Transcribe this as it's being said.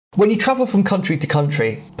When you travel from country to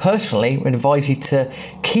country, personally, I advise you to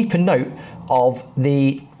keep a note of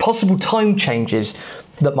the possible time changes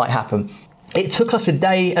that might happen. It took us a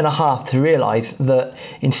day and a half to realise that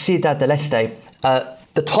in Ciudad del Este,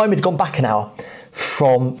 the time had gone back an hour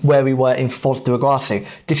from where we were in Foz do Iguaçu.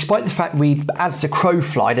 Despite the fact we, as the crow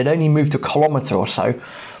flied, had only moved a kilometre or so,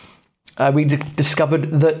 we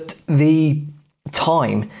discovered that the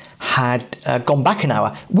time had gone back an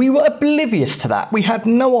hour. We were oblivious to that. We had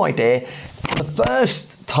no idea. The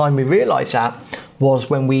first time we realised that was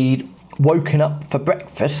when we'd woken up for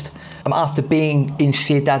breakfast after being in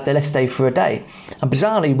Ciudad del Este for a day. And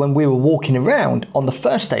bizarrely, when we were walking around on the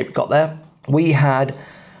first day we got there, we had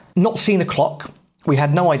not seen a clock. We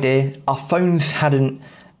had no idea. Our phones hadn't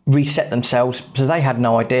reset themselves, so they had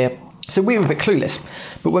no idea. So we were a bit clueless.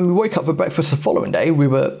 But when we woke up for breakfast the following day, we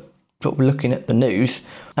were sort of looking at the news,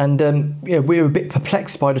 and we were a bit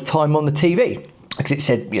perplexed by the time on the TV, because it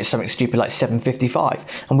said something stupid like 7:55,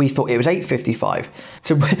 and we thought it was 8:55.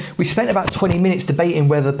 So we spent about 20 minutes debating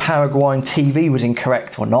whether Paraguayan TV was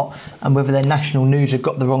incorrect or not, and whether their national news had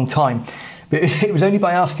got the wrong time. But it was only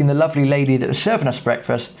by asking the lovely lady that was serving us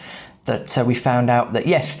breakfast that we found out that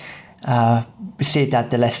yes, Ciudad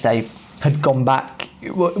del Este had gone back.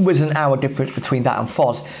 It was an hour difference between that and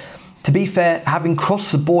Foz. To be fair, having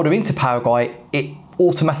crossed the border into Paraguay, it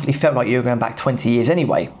automatically felt like you were going back 20 years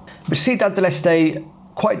anyway. But Ciudad del Este,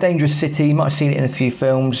 quite a dangerous city. You might have seen it in a few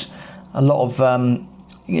films. A lot of,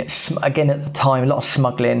 again at the time, a lot of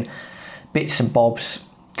smuggling, bits and bobs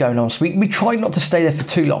going on. So we tried not to stay there for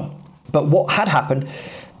too long. But what had happened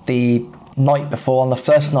the night before, on the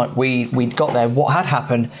first night we'd got there, what had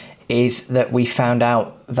happened is that we found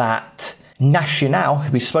out that Nacional,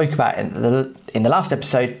 who we spoke about in the last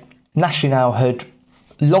episode, Nacional had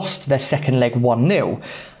lost their second leg 1-0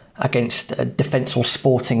 against Defensor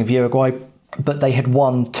Sporting of Uruguay, but they had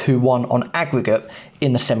won 2-1 on aggregate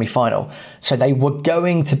in the semi-final. So they were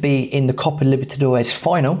going to be in the Copa Libertadores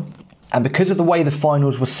final, and because of the way the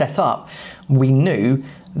finals were set up, we knew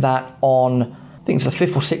that on, I think it's the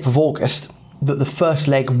 5th or 6th of August, that the first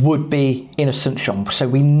leg would be in Asuncion. So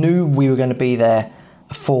we knew we were going to be there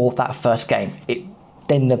for that first game.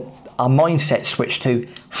 Our mindset switched to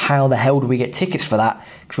how the hell do we get tickets for that,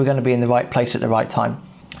 because we're going to be in the right place at the right time.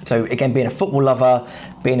 So again, being a football lover,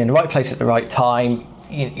 being in the right place at the right time,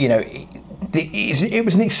 it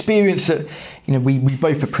was an experience that we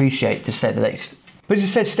both appreciate, to say the least. But as I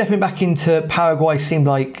said, stepping back into Paraguay seemed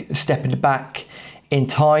like stepping back in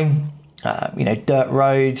time. Dirt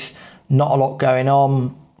roads, not a lot going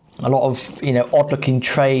on, a lot of odd-looking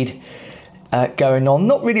trade going on.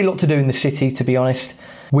 Not really a lot to do in the city, to be honest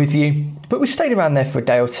with you. But we stayed around there for a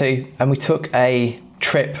day or two, and we took a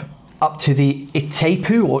trip up to the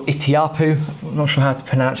Itaipu or Itiapu. I'm not sure how to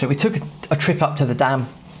pronounce it. We took a trip up to the dam.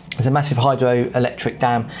 There's a massive hydroelectric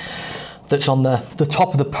dam that's on the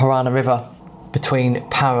top of the Parana River between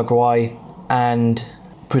Paraguay and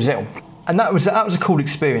Brazil. And that was a cool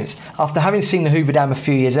experience. After having seen the Hoover Dam a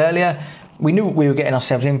few years earlier, we knew what we were getting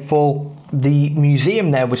ourselves in for. The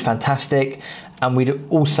museum there was fantastic, and we'd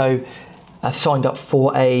also signed up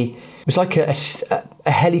for it was like a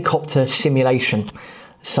helicopter simulation.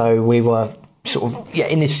 So we were sort of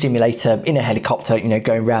in this simulator in a helicopter,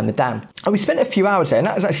 going around the dam. And we spent a few hours there, and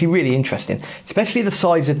that was actually really interesting, especially the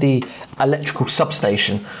size of the electrical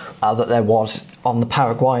substation that there was on the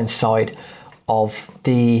Paraguayan side of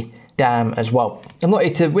the dam as well.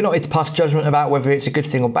 We're not here to pass judgment about whether it's a good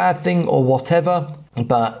thing or bad thing or whatever,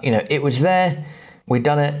 but it was there, we'd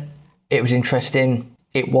done it, it was interesting,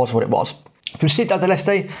 it was what it was. From Ciudad del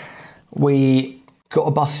Este, we got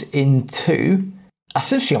a bus into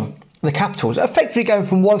Asuncion, the capital, effectively going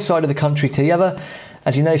from one side of the country to the other.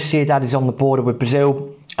 As you know, Ciudad is on the border with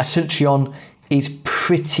Brazil. Asuncion is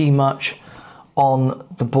pretty much on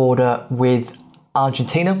the border with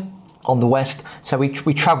Argentina on the west. So we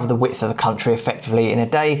travelled the width of the country effectively in a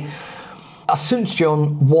day.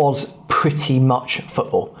 Asuncion was pretty much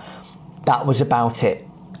football. That was about it.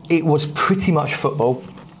 It was pretty much football.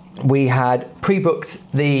 We had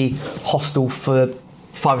pre-booked the hostel for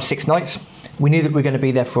 5 or 6 nights. We knew that we were going to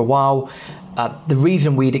be there for a while. The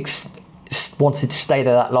reason we'd wanted to stay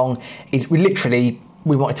there that long is we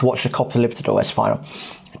wanted to watch the Copa Libertadores final.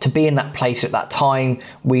 To be in that place at that time,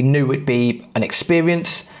 we knew it'd be an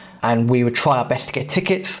experience, and we would try our best to get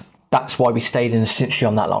tickets. That's why we stayed in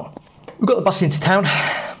Asuncion that long. We got the bus into town,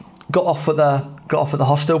 got off at the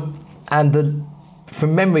hostel, and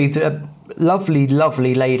from memory, the lovely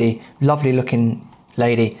looking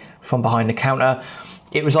lady from behind the counter.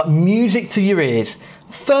 It was like music to your ears.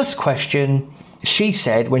 First question, she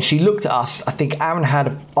said when she looked at us, I think I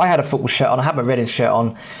had a football shirt on, I had my Reading shirt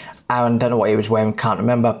on. Aaron, don't know what he was wearing, can't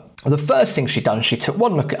remember. The first thing she done, she took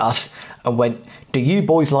one look at us and went, "Do you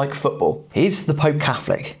boys like football?" He's the Pope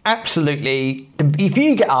Catholic. Absolutely. If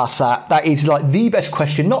you get asked that is like the best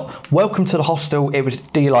question. Not welcome to the hostel. It was,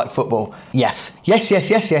 do you like football? Yes. Yes,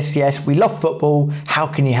 yes, yes, yes, yes. We love football. How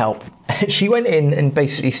can you help? She went in and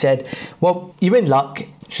basically said, well, you're in luck.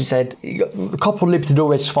 She said, the Copa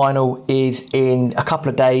Libertadores final is in a couple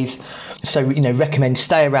of days. So, recommend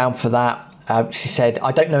stay around for that. She said,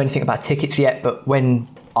 I don't know anything about tickets yet, but when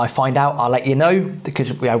I find out, I'll let you know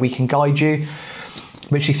because we can guide you.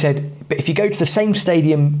 But she said, but if you go to the same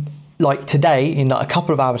stadium like today, in like a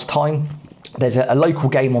couple of hours' time, there's a local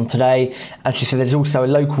game on today. And she said there's also a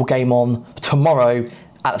local game on tomorrow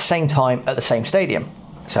at the same time at the same stadium.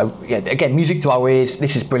 So, yeah, again, music to our ears.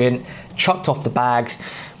 This is brilliant. Chucked off the bags,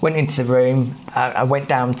 went into the room. I went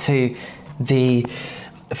down to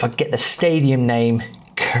if I get the stadium name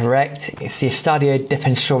correct, it's the Estadio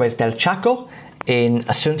Defensores del Chaco in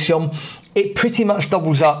Asuncion. It pretty much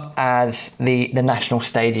doubles up as the national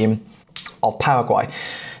stadium of Paraguay.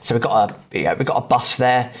 So we got a bus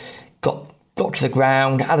there, got to the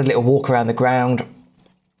ground, had a little walk around the ground,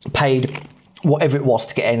 paid whatever it was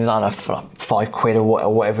to get in, I don't know, for £5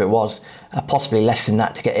 or whatever it was, possibly less than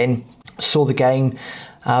that to get in. Saw the game.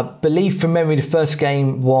 Believe from memory the first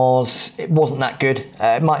game wasn't that good.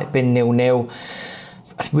 It might have been 0-0.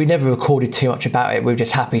 We never recorded too much about it. We were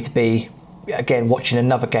just happy to be, again, watching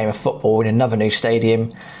another game of football in another new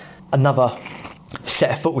stadium, another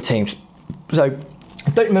set of football teams. So I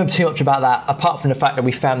don't remember too much about that, apart from the fact that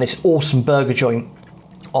we found this awesome burger joint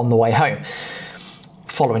on the way home.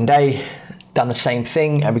 Following day, done the same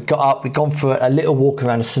thing, and we got up, we'd gone for a little walk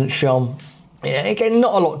around Asuncion. Yeah, again,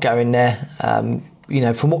 not a lot going there.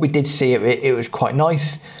 From what we did see, it was quite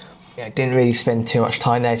nice. Didn't really spend too much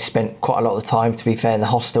time there. Spent quite a lot of the time, to be fair, in the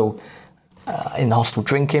hostel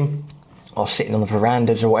drinking, or sitting on the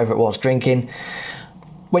verandas or whatever it was, drinking.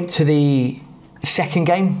 Went to the second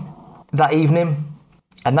game that evening,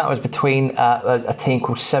 and that was between a team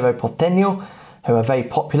called Cerro Porteño, who are very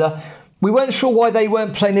popular. We weren't sure why they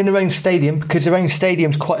weren't playing in their own stadium, because their own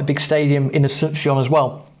stadium's quite a big stadium in Asuncion as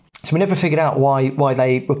well. So we never figured out why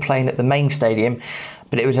they were playing at the main stadium,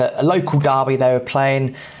 but it was a local derby they were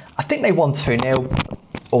playing. I think they won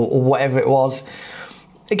 2-0 or whatever it was.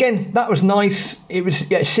 Again, that was nice. It was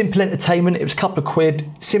simple entertainment. It was a couple of quid,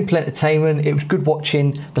 simple entertainment. It was good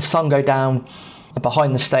watching the sun go down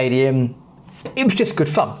behind the stadium. It was just good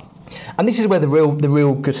fun. And this is where the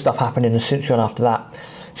real good stuff happened in Asuncion after that.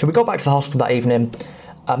 So we got back to the hostel that evening.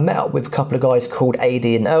 I met up with a couple of guys called AD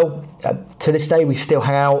and Earl. To this day, we still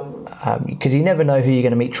hang out because you never know who you're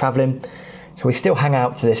going to meet travelling. So we still hang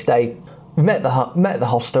out to this day. We met at the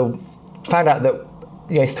hostel, found out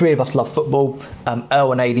that three of us love football.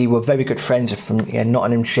 Earl and AD were very good friends from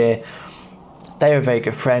Nottinghamshire. They were very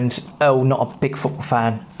good friends. Earl, not a big football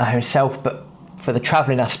fan himself, but for the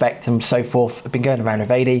travelling aspect and so forth, I've been going around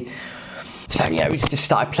with AD. So, we just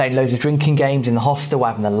started playing loads of drinking games in the hostel,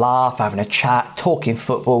 having a laugh, having a chat, talking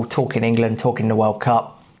football, talking England, talking the World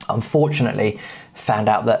Cup. Unfortunately, found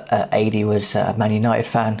out that AD was a Man United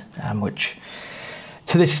fan, which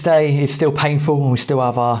to this day is still painful, and we still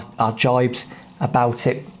have our jibes about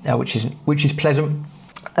it, which is pleasant.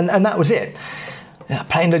 And that was it.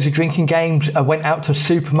 Playing loads of drinking games. I went out to a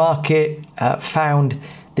supermarket, found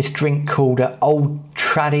this drink called Old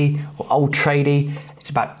Traddy or Old Tradie. It's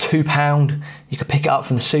about £2. You could pick it up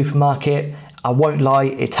from the supermarket. I won't lie,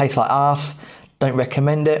 it tastes like arse. Don't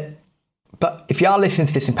recommend it. But if you are listening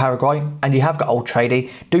to this in Paraguay and you have got Old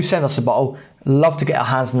Tradie, do send us a bottle. Love to get our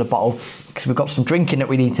hands on the bottle because we've got some drinking that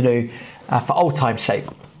we need to do for old time's sake.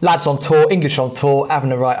 Lads on tour, English on tour,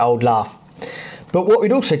 having a right old laugh. But what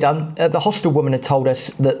we'd also done, the hostel woman had told us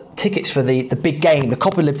that tickets for the big game, the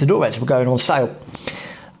Copa Libertadores, were going on sale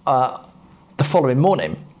the following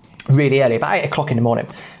morning, really early, about 8 o'clock in the morning.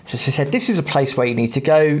 So she said, this is a place where you need to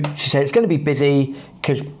go. She said, it's going to be busy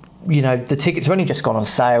because, the tickets have only just gone on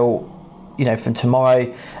sale, from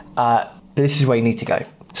tomorrow. But this is where you need to go.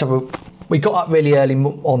 So we got up really early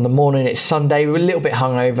on the morning. It's Sunday. We were a little bit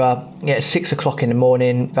hungover. It's 6 o'clock in the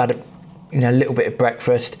morning. We've had a little bit of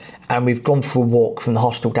breakfast, and we've gone for a walk from the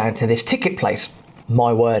hostel down to this ticket place.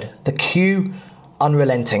 My word, the queue,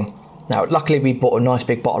 unrelenting. Now, luckily, we bought a nice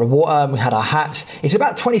big bottle of water. We had our hats. It's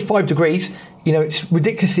about 25 degrees. It's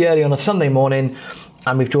ridiculously early on a Sunday morning,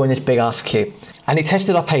 and we've joined this big ass queue. And it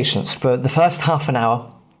tested our patience for the first half an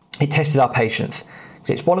hour. It tested our patience.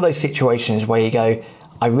 It's one of those situations where you go,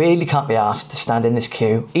 I really can't be asked to stand in this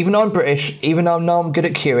queue. Even though I'm British, even though I know I'm good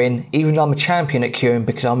at queuing, even though I'm a champion at queuing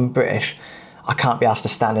because I'm British, I can't be asked to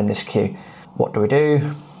stand in this queue. What do we do?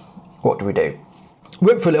 What do we do? We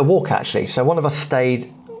went for a little walk actually. So one of us stayed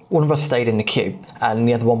in the queue and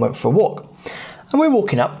the other one went for a walk. And we're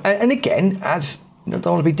walking up, and again, as I don't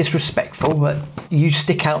want to be disrespectful, but you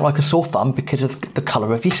stick out like a sore thumb because of the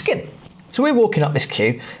colour of your skin. So we're walking up this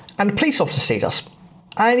queue, and the police officer sees us,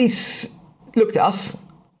 and he's looked at us,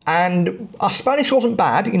 and our Spanish wasn't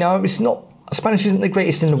bad. Spanish isn't the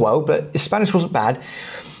greatest in the world, but his Spanish wasn't bad.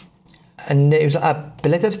 And it was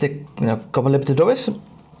billetes de, como libertadores.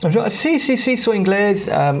 I was like, sí, soy inglés.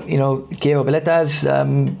 Quiero billetes.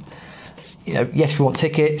 Yes, we want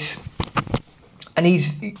tickets. And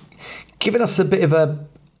he's given us a bit of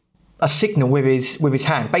a signal with his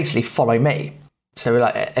hand, basically follow me. So we're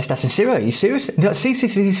like, ¿Estás en serio? Are you serious? And he's like,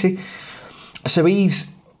 sí. So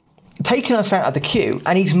he's taken us out of the queue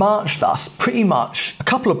and he's marched us pretty much a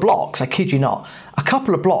couple of blocks, I kid you not, a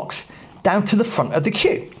couple of blocks down to the front of the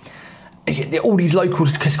queue. All these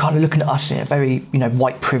locals just kind of looking at us, very,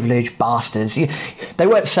 white privilege bastards. They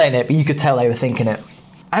weren't saying it, but you could tell they were thinking it.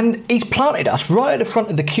 And he's planted us right at the front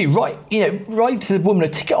of the queue, right to the woman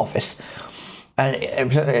at the ticket office. And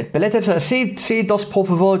billetes, sí, dos por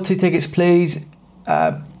favor, 2 tickets, please.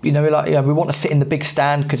 We're like, we want to sit in the big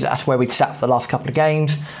stand because that's where we'd sat for the last couple of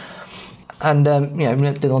games. And,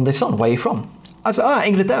 de donde son? Where are you from? I was like,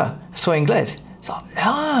 Inglaterra, soy inglés. It's like,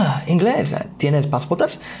 inglés, ¿tienes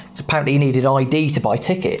pasaportes? So apparently he needed ID to buy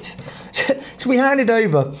tickets. So we handed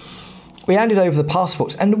over the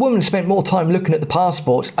passports, and the woman spent more time looking at the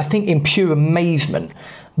passports, I think in pure amazement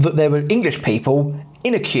that there were English people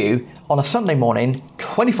in a queue on a Sunday morning,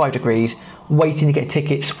 25 degrees, waiting to get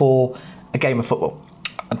tickets for a game of football.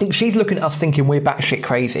 I think she's looking at us thinking we're batshit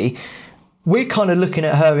crazy. We're kind of looking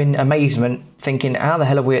at her in amazement, thinking, how the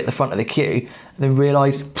hell are we at the front of the queue? And then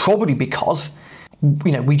realised probably because,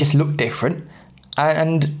 we just look different.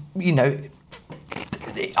 And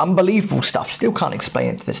unbelievable stuff. Still can't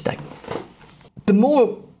explain it to this day. The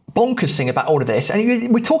more bonkers thing about all of this,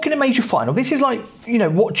 and we're talking a major final. This is like,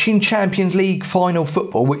 watching Champions League final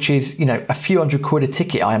football, which is, a few £100 a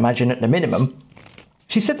ticket, I imagine, at the minimum.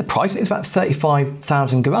 She said the price is about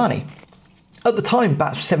 35,000 guarani. At the time,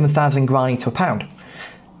 about 7,000 guarani to £1.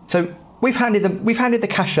 So we've handed the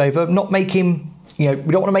cash over, not making, we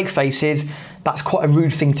don't want to make faces. That's quite a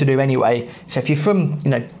rude thing to do anyway. So if you're from,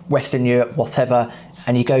 Western Europe, whatever,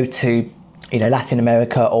 and you go to, Latin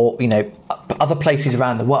America or, other places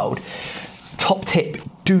around the world, top tip,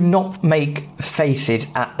 do not make faces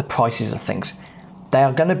at the prices of things. They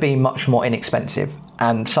are going to be much more inexpensive,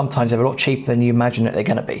 and sometimes they're a lot cheaper than you imagine that they're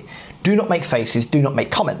going to be. Do not make faces, do not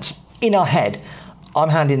make comments. In our head, I'm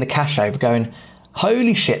handing the cash over going,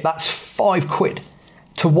 holy shit, that's £5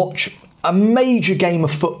 to watch a major game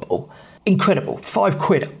of football. Incredible.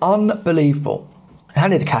 £5. Unbelievable. I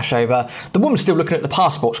handed the cash over. The woman's still looking at the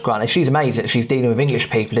passports, granted. She's amazed that she's dealing with English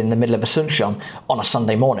people in the middle of Asuncion on a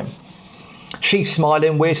Sunday morning. She's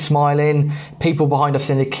smiling, we're smiling, people behind us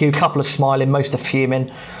in the queue, a couple are smiling, most are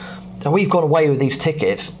fuming. So we've gone away with these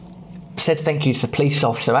tickets, said thank you to the police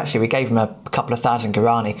officer. Actually, we gave him a couple of thousand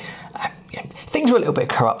guarani. Things were a little bit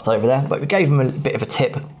corrupt over there, but we gave him a bit of a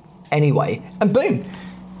tip anyway. And boom,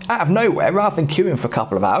 out of nowhere, rather than queuing for a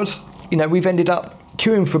couple of hours, we've ended up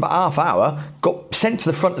queuing for about half hour, got sent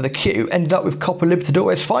to the front of the queue, ended up with Copa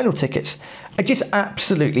Libertadores final tickets. Just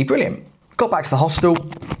absolutely brilliant. Got back to the hostel,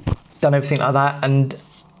 done everything like that, and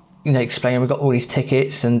explaining we got all these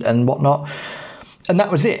tickets and whatnot. And that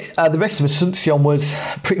was it. The rest of Asuncion was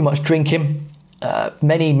pretty much drinking.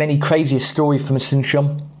 Many craziest story from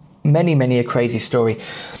Asuncion. Many a crazy story.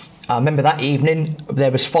 I remember that evening,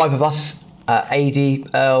 there was 5 of us,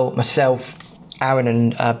 AD, Earl, myself, Aaron,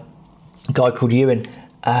 and a guy called Ewan,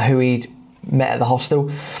 who he'd met at the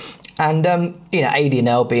hostel. And, AD and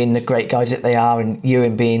Earl being the great guys that they are, and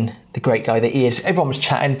Ewan being the great guy that he is, everyone was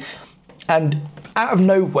chatting. And out of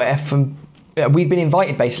nowhere, we'd been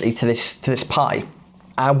invited basically to this party,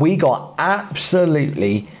 and we got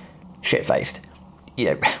absolutely shit-faced.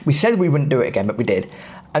 We said we wouldn't do it again, but we did.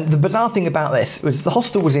 And the bizarre thing about this was the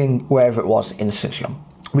hostel was in wherever it was in Asuncion.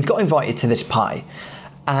 We'd got invited to this party,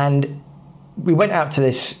 and we went out to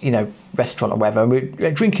this, restaurant or whatever, and we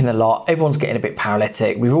were drinking a lot. Everyone's getting a bit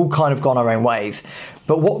paralytic. We've all kind of gone our own ways.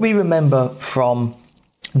 But what we remember from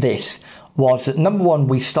this was that, number one,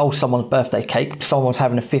 we stole someone's birthday cake. Someone was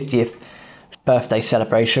having a 50th birthday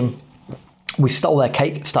celebration. We stole their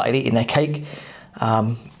cake, started eating their cake.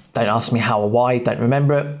 Don't ask me how or why, don't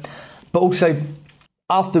remember it. But also,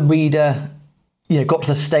 after we'd got to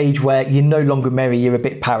the stage where you're no longer merry, you're a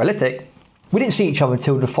bit paralytic, we didn't see each other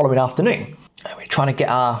until the following afternoon. We were trying to get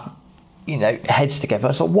our heads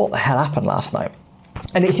together. So what the hell happened last night?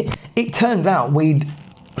 And it turns out we'd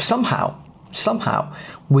somehow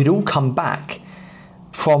we'd all come back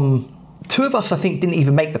from, two of us I think didn't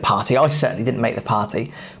even make the party. I certainly didn't make the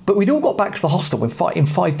party, but we'd all got back to the hostel in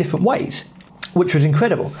five different ways, which was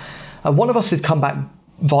incredible. One of us had come back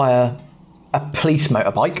via a police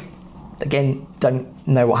motorbike. Again, don't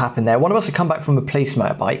know what happened there. One of us had come back from a police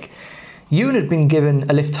motorbike. Ewan had been given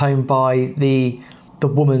a lift home by the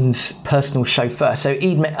woman's personal chauffeur. So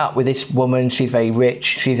he'd met up with this woman. She's very rich.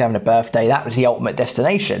 She's having a birthday. That was the ultimate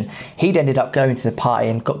destination. He'd ended up going to the party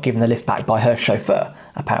and got given the lift back by her chauffeur,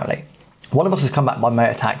 apparently. One of us has come back by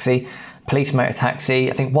motor taxi, police motor taxi.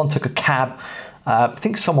 I think one took a cab. I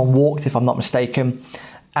think someone walked, if I'm not mistaken.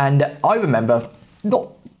 And I remember,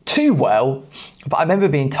 not too well, but I remember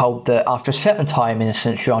being told that after a certain time in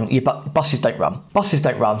Asuncion, buses don't run. Buses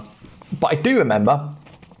don't run. But I do remember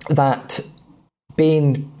that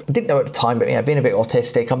I didn't know at the time, but being a bit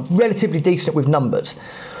autistic, I'm relatively decent with numbers.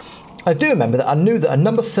 I do remember that I knew that a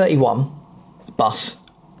number 31 bus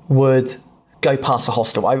would go past the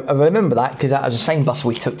hostel. I remember that because that was the same bus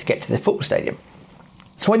we took to get to the football stadium.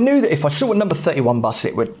 So I knew that if I saw a number 31 bus,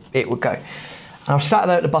 it would go. And I was sat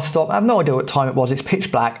there at the bus stop. I have no idea what time it was. It's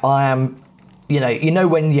pitch black. I am, you know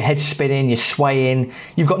when your head's spinning, you're swaying,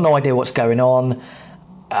 you've got no idea what's going on.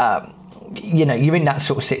 You're in that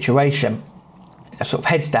sort of situation. I sort of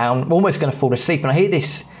heads down, I'm almost going to fall asleep, and I hear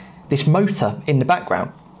this motor in the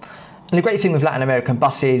background. And the great thing with Latin American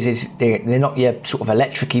buses is they're not your sort of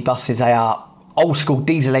electric-y buses. They are old school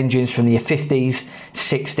diesel engines from the 50s,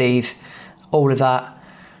 60s, all of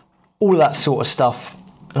that sort of stuff.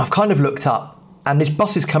 And I've kind of looked up, and this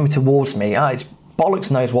bus is coming towards me. It's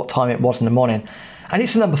bollocks knows what time it was in the morning, and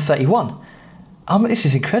it's the number 31. This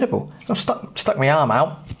is incredible. I've stuck my arm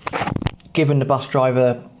out, given the bus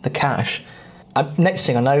driver the cash. Next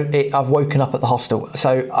thing I know, I've woken up at the hostel.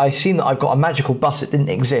 So I assume that I've got a magical bus that didn't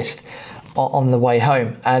exist on the way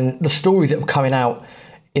home. And the stories that were coming out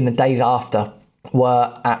in the days after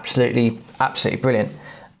were absolutely brilliant.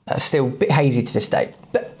 Still a bit hazy to this day.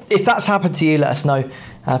 But if that's happened to you, let us know.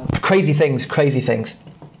 Crazy things.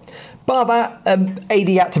 Bar that, AD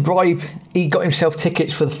had to bribe. He got himself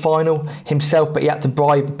tickets for the final himself, but he had to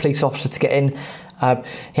bribe the police officer to get in.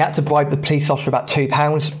 He had to bribe the police officer about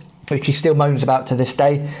 £2, which he still moans about to this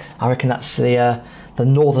day. I reckon that's the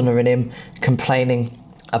northerner in him complaining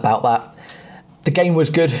about that. The game was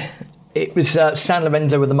good. It was San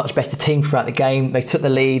Lorenzo with a much better team throughout the game. They took the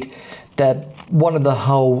lead. One of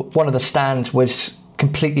the stands was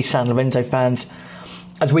completely San Lorenzo fans.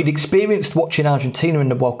 As we'd experienced watching Argentina in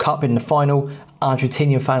the World Cup in the final,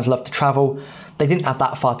 Argentinian fans love to travel. They didn't have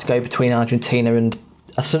that far to go between Argentina and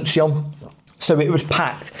Asuncion, so it was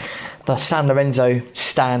packed. The San Lorenzo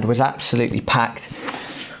stand was absolutely packed.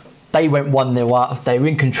 They went 1-0 up. They were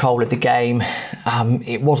in control of the game.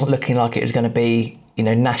 It wasn't looking like it was going to be,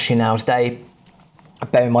 Nacional's day.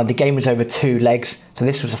 Bear in mind, the game was over 2 legs. So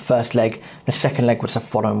this was the first leg. The second leg was the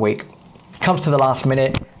following week. Comes to the last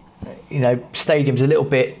minute. Stadium's a little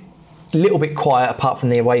bit quiet apart from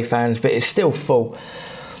the away fans, but it's still full.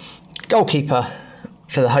 Goalkeeper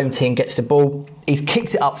for the home team gets the ball. He's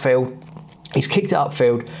kicked it upfield.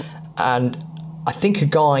 And I think a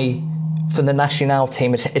guy from the Nacional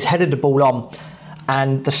team has headed the ball on,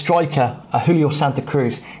 and the striker, Julio Santa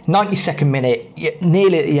Cruz, 92nd minute,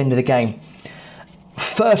 nearly at the end of the game.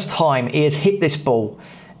 First time he has hit this ball,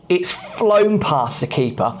 it's flown past the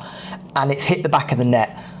keeper and it's hit the back of the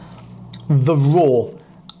net. The roar.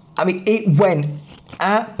 It went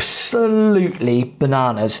absolutely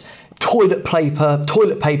bananas. Toilet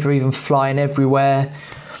paper even flying everywhere.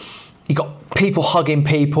 You got people hugging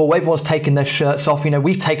people. Everyone's taking their shirts off.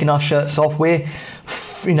 We've taken our shirts off. We're,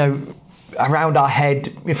 around our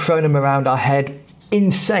head. We've thrown them around our head.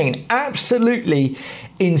 Insane. Absolutely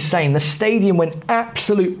insane. The stadium went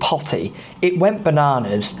absolute potty. It went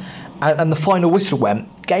bananas. And the final whistle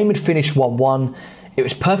went. Game had finished 1-1. It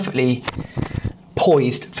was perfectly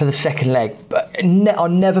poised for the second leg. But I'll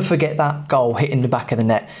never forget that goal hitting the back of the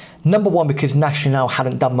net. Number one, because Nacional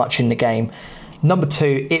hadn't done much in the game. Number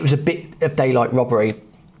two, it was a bit of daylight robbery.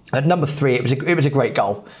 And number three, it was a great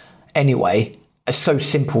goal. Anyway, it's so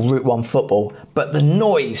simple, Route 1 football. But the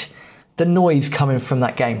noise coming from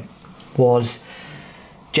that game was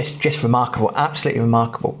just remarkable, absolutely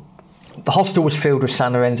remarkable. The hostel was filled with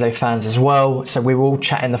San Lorenzo fans as well, so we were all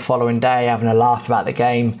chatting the following day, having a laugh about the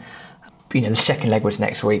game. The second leg was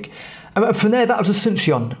next week. And from there, that was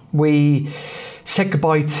Asuncion. We said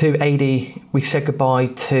goodbye to AD, we said goodbye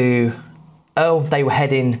to Earl. They were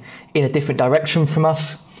heading in a different direction from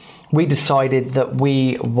us. We decided that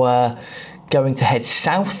we were going to head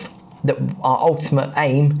south, that our ultimate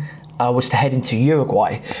aim was to head into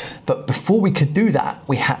Uruguay. But before we could do that,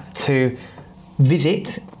 we had to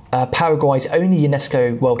visit Paraguay's only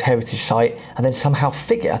UNESCO World Heritage Site and then somehow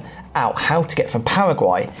figure out how to get from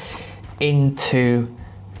Paraguay into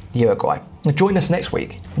Uruguay. Now, join us next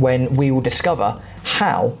week when we will discover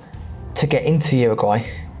how to get into Uruguay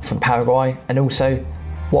from Paraguay and also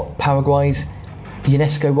what Paraguay's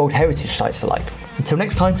UNESCO World Heritage Sites are like. Until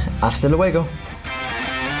next time, hasta luego.